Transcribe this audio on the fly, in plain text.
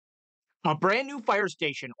A brand new fire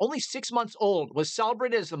station, only 6 months old, was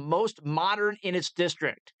celebrated as the most modern in its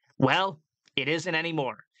district. Well, it isn't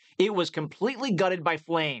anymore. It was completely gutted by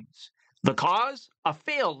flames. The cause? A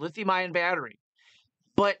failed lithium ion battery.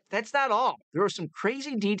 But that's not all. There were some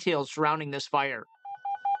crazy details surrounding this fire.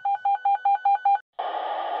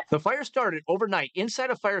 The fire started overnight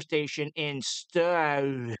inside a fire station in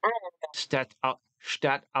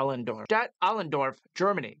Stadtallendorf,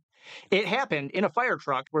 Germany. It happened in a fire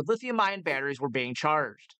truck where lithium ion batteries were being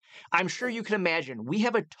charged. I'm sure you can imagine we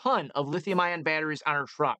have a ton of lithium ion batteries on our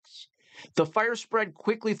trucks. The fire spread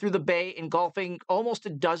quickly through the bay, engulfing almost a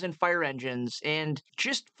dozen fire engines and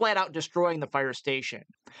just flat out destroying the fire station.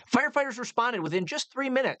 Firefighters responded within just 3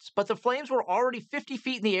 minutes, but the flames were already 50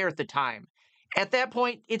 feet in the air at the time. At that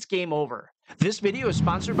point, it's game over. This video is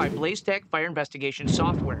sponsored by BlazeStack Fire Investigation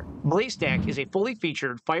Software. BlazeStack is a fully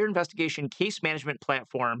featured fire investigation case management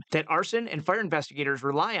platform that arson and fire investigators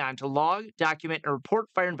rely on to log, document, and report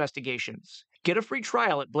fire investigations. Get a free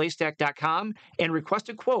trial at blazestack.com and request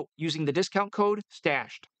a quote using the discount code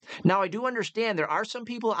STASHED. Now, I do understand there are some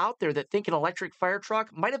people out there that think an electric fire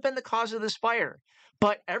truck might have been the cause of this fire.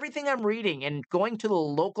 But everything I'm reading and going to the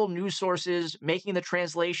local news sources, making the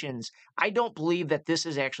translations, I don't believe that this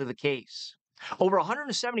is actually the case. Over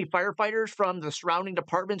 170 firefighters from the surrounding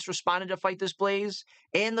departments responded to fight this blaze,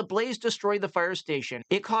 and the blaze destroyed the fire station.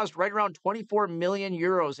 It caused right around 24 million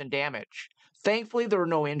euros in damage. Thankfully, there were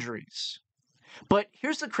no injuries. But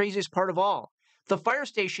here's the craziest part of all. The fire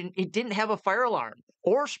station, it didn't have a fire alarm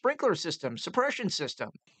or sprinkler system, suppression system.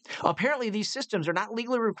 Apparently, these systems are not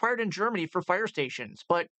legally required in Germany for fire stations,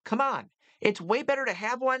 but come on. It's way better to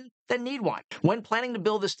have one than need one. When planning to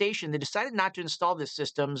build the station, they decided not to install these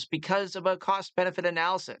systems because of a cost-benefit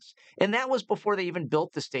analysis, and that was before they even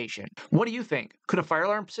built the station. What do you think? Could a fire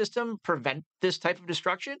alarm system prevent this type of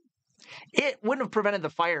destruction? It wouldn't have prevented the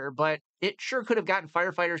fire, but it sure could have gotten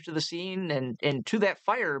firefighters to the scene and to that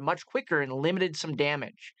fire much quicker and limited some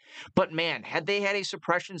damage. But man, had they had a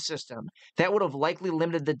suppression system, that would have likely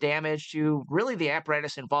limited the damage to really the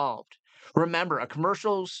apparatus involved. Remember, a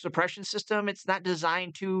commercial suppression system, it's not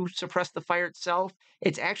designed to suppress the fire itself.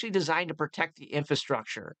 It's actually designed to protect the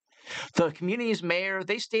infrastructure. The community's mayor,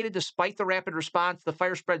 they stated despite the rapid response, the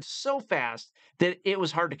fire spread so fast that it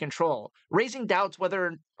was hard to control, raising doubts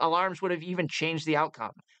whether alarms would have even changed the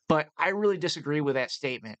outcome. But I really disagree with that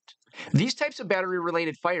statement. These types of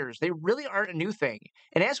battery-related fires, they really aren't a new thing.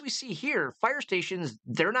 And as we see here, fire stations,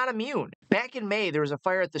 they're not immune. Back in May, there was a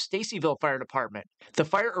fire at the Stacyville Fire Department. The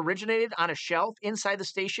fire originated on a shelf inside the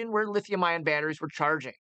station where lithium-ion batteries were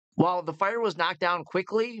charging. While the fire was knocked down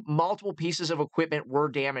quickly, multiple pieces of equipment were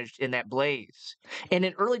damaged in that blaze. And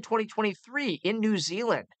in early 2023, in New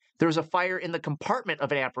Zealand, there was a fire in the compartment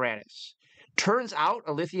of an apparatus. Turns out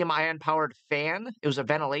a lithium ion powered fan, it was a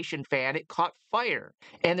ventilation fan, it caught fire.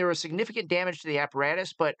 And there was significant damage to the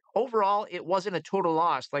apparatus, but overall, it wasn't a total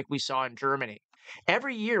loss like we saw in Germany.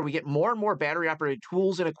 Every year, we get more and more battery operated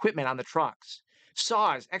tools and equipment on the trucks.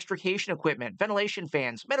 Saws, extrication equipment, ventilation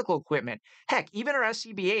fans, medical equipment. Heck, even our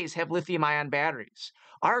SCBAs have lithium ion batteries.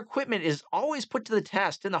 Our equipment is always put to the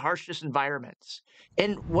test in the harshest environments.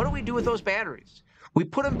 And what do we do with those batteries? We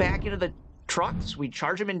put them back into the trucks, we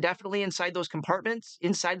charge them indefinitely inside those compartments,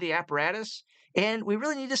 inside the apparatus, and we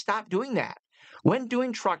really need to stop doing that. When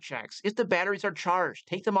doing truck checks, if the batteries are charged,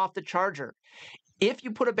 take them off the charger. If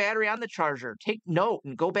you put a battery on the charger, take note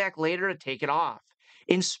and go back later to take it off.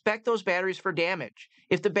 Inspect those batteries for damage.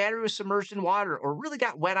 If the battery was submerged in water or really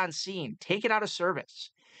got wet on scene, take it out of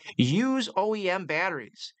service. Use OEM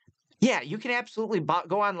batteries. Yeah, you can absolutely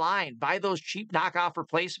go online, buy those cheap knockoff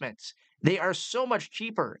replacements. They are so much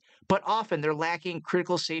cheaper, but often they're lacking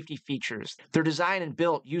critical safety features. They're designed and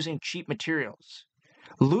built using cheap materials.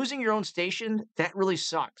 Losing your own station, that really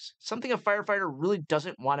sucks. Something a firefighter really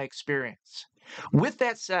doesn't want to experience. With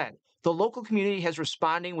that said, the local community has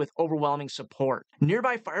responding with overwhelming support.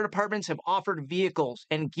 Nearby fire departments have offered vehicles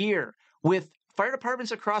and gear, with fire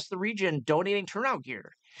departments across the region donating turnout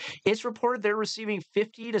gear. It's reported they're receiving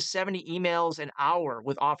 50 to 70 emails an hour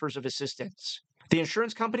with offers of assistance. The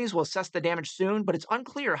insurance companies will assess the damage soon, but it's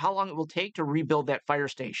unclear how long it will take to rebuild that fire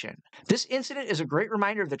station. This incident is a great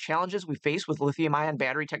reminder of the challenges we face with lithium-ion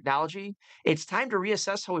battery technology. It's time to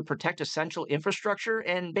reassess how we protect essential infrastructure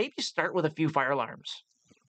and maybe start with a few fire alarms.